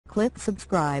Click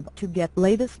subscribe to get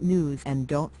latest news and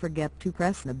don't forget to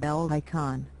press the bell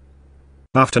icon.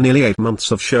 After nearly 8 months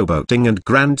of showboating and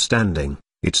grandstanding,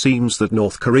 it seems that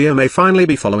North Korea may finally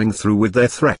be following through with their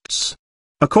threats.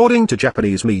 According to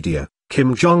Japanese media,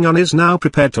 Kim Jong-un is now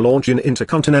prepared to launch an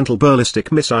intercontinental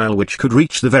ballistic missile which could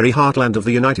reach the very heartland of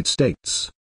the United States.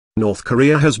 North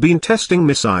Korea has been testing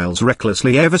missiles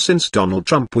recklessly ever since Donald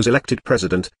Trump was elected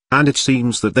president, and it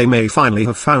seems that they may finally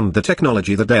have found the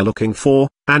technology that they're looking for,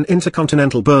 an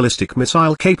intercontinental ballistic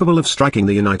missile capable of striking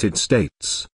the United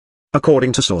States.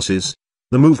 According to sources,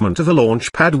 the movement of a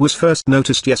launch pad was first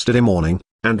noticed yesterday morning,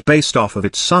 and based off of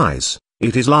its size,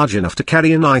 it is large enough to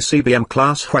carry an Icbm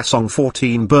class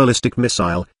Hwasong-14 ballistic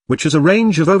missile, which has a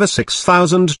range of over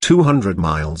 6,200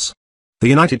 miles. The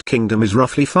United Kingdom is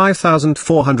roughly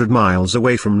 5,400 miles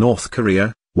away from North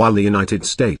Korea, while the United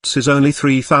States is only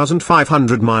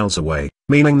 3,500 miles away,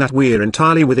 meaning that we're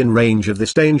entirely within range of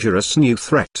this dangerous new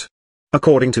threat.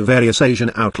 According to various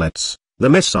Asian outlets, the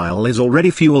missile is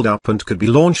already fueled up and could be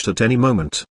launched at any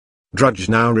moment. Drudge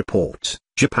Now report,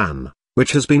 Japan,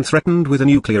 which has been threatened with a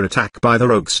nuclear attack by the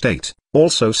rogue state,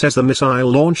 also says the missile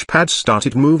launch pad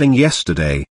started moving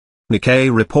yesterday.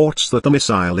 Nikkei reports that the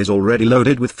missile is already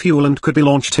loaded with fuel and could be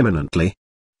launched imminently.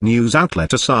 News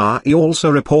outlet Asahi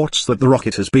also reports that the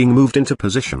rocket is being moved into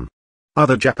position.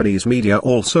 Other Japanese media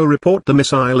also report the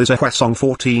missile is a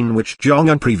Hwasong-14 which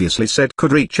Jong-un previously said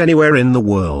could reach anywhere in the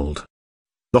world.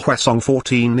 The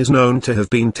Hwasong-14 is known to have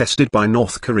been tested by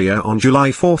North Korea on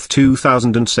July 4,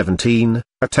 2017,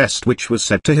 a test which was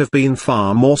said to have been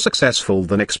far more successful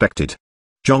than expected.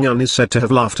 Jong-un is said to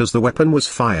have laughed as the weapon was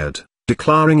fired,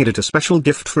 declaring it a special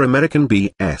gift for American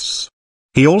BS.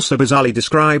 He also bizarrely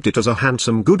described it as a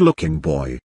handsome good-looking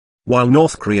boy. While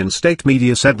North Korean state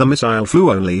media said the missile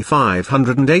flew only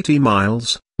 580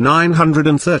 miles,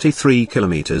 933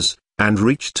 kilometers, and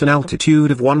reached an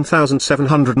altitude of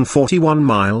 1,741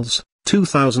 miles,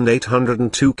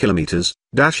 2,802 kilometers,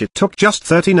 it took just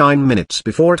 39 minutes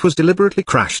before it was deliberately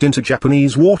crashed into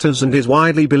Japanese waters and is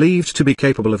widely believed to be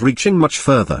capable of reaching much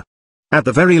further. At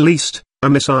the very least, a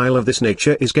missile of this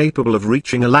nature is capable of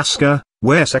reaching Alaska,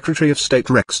 where Secretary of State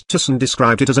Rex Tillerson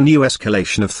described it as a new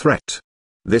escalation of threat.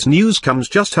 This news comes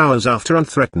just hours after UN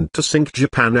threatened to sink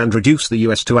Japan and reduce the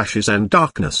US to ashes and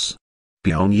darkness.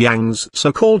 Pyongyang's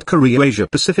so-called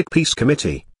Korea-Asia-Pacific Peace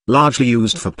Committee, largely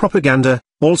used for propaganda,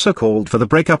 also called for the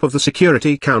breakup of the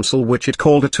Security Council, which it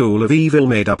called a tool of evil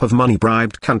made up of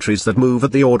money-bribed countries that move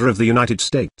at the order of the United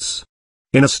States.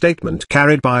 In a statement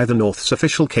carried by the North's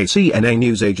official KCNA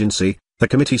news agency, the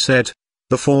committee said,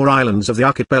 the 4 islands of the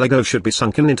archipelago should be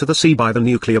sunken into the sea by the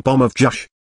nuclear bomb of Juche.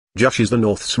 Juche is the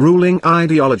North's ruling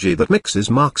ideology that mixes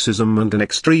Marxism and an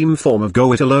extreme form of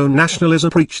go-it-alone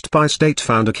nationalism preached by state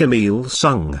founder Kim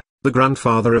Il-sung, the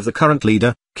grandfather of the current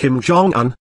leader, Kim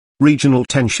Jong-un. Regional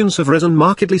tensions have risen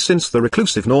markedly since the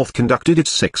reclusive North conducted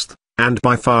its 6th, and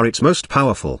by far its most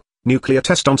powerful, nuclear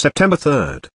test on September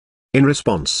 3. In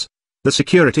response, the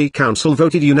Security Council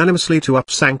voted unanimously to up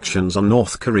sanctions on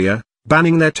North Korea,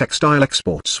 banning their textile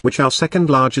exports, which are second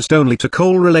largest only to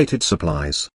coal-related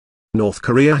supplies. North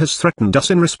Korea has threatened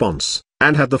us in response,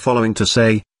 and had the following to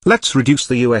say: let's reduce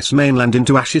the US mainland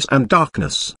into ashes and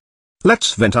darkness.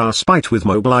 Let's vent our spite with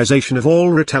mobilization of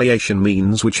all retaliation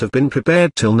means which have been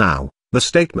prepared till now, the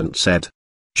statement said.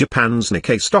 Japan's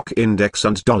Nikkei stock index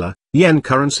and dollar-yen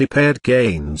currency paired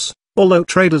gains, although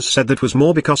traders said that was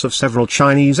more because of several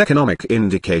Chinese economic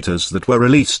indicators that were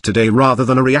released today rather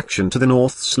than a reaction to the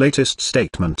North's latest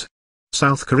statement.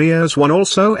 South Korea's won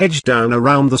also edged down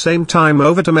around the same time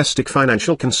over domestic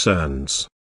financial concerns.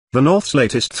 The North's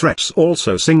latest threats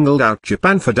also singled out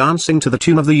Japan for dancing to the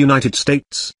tune of the United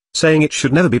States, saying it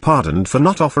should never be pardoned for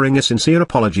not offering a sincere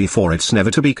apology for its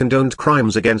never-to-be-condoned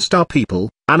crimes against our people,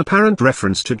 an apparent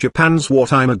reference to Japan's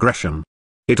wartime aggression.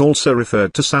 It also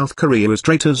referred to South Korea as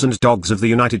traitors and dogs of the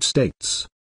United States.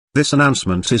 This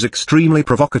announcement is extremely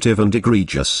provocative and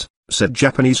egregious, said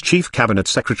Japanese Chief Cabinet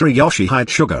Secretary Yoshihide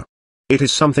Suga. It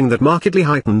is something that markedly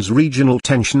heightens regional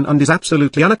tension and is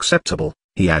absolutely unacceptable,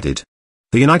 he added.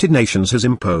 The United Nations has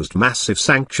imposed massive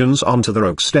sanctions onto the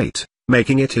rogue state,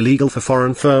 making it illegal for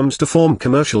foreign firms to form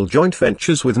commercial joint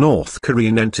ventures with North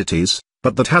Korean entities,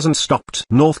 but that hasn't stopped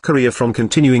North Korea from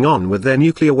continuing on with their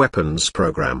nuclear weapons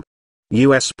program.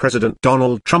 US President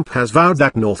Donald Trump has vowed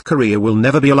that North Korea will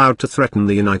never be allowed to threaten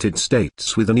the United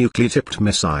States with a nuclear-tipped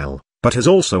missile, but has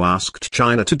also asked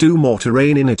China to do more to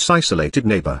rein in its isolated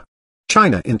neighbor.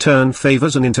 China in turn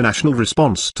favors an international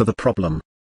response to the problem.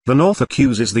 The North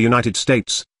accuses the United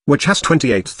States, which has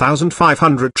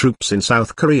 28,500 troops in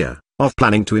South Korea, of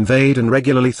planning to invade and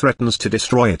regularly threatens to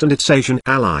destroy it and its Asian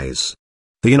allies.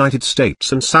 The United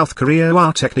States and South Korea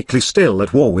are technically still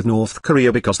at war with North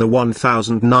Korea because the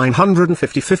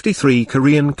 1953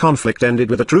 Korean conflict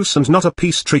ended with a truce and not a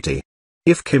peace treaty.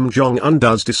 If Kim Jong-un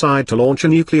does decide to launch a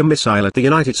nuclear missile at the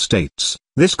United States,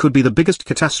 this could be the biggest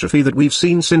catastrophe that we've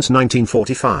seen since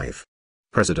 1945.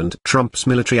 President Trump's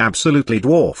military absolutely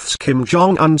dwarfs Kim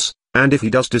Jong-un's, and if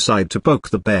he does decide to poke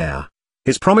the bear,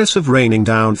 his promise of raining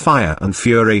down fire and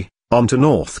fury onto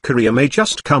North Korea may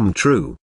just come true.